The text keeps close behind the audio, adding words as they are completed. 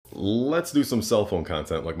Let's do some cell phone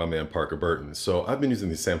content like my man Parker Burton. So I've been using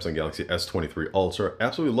the Samsung Galaxy S23 Ultra.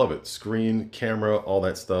 Absolutely love it. Screen, camera, all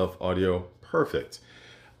that stuff, audio, perfect.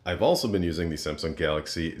 I've also been using the Samsung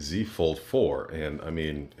Galaxy Z Fold 4, and I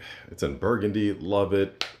mean, it's in burgundy, love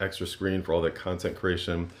it, extra screen for all that content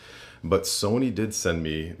creation. But Sony did send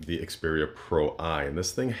me the Xperia PRO-I, and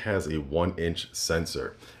this thing has a 1-inch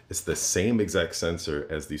sensor. It's the same exact sensor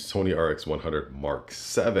as the Sony RX100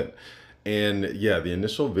 VII. And yeah, the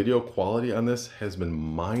initial video quality on this has been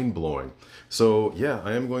mind-blowing. So yeah,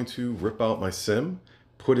 I am going to rip out my SIM,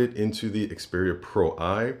 put it into the Xperia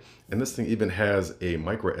PRO-I, and this thing even has a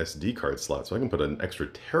micro SD card slot, so I can put an extra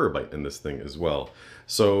terabyte in this thing as well.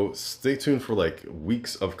 So stay tuned for like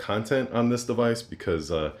weeks of content on this device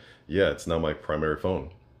because yeah, it's now my primary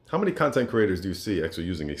phone. How many content creators do you see actually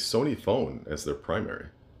using a Sony phone as their primary?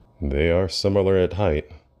 They are similar at height,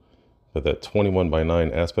 but that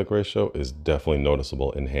 21:9 aspect ratio is definitely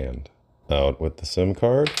noticeable in hand. Out with the SIM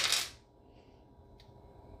card.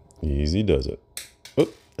 Easy does it. Oh,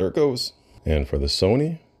 there it goes. And for the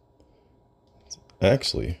Sony, it's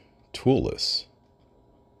actually toolless.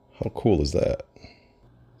 How cool is that?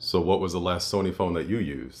 So what was the last Sony phone that you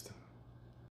used?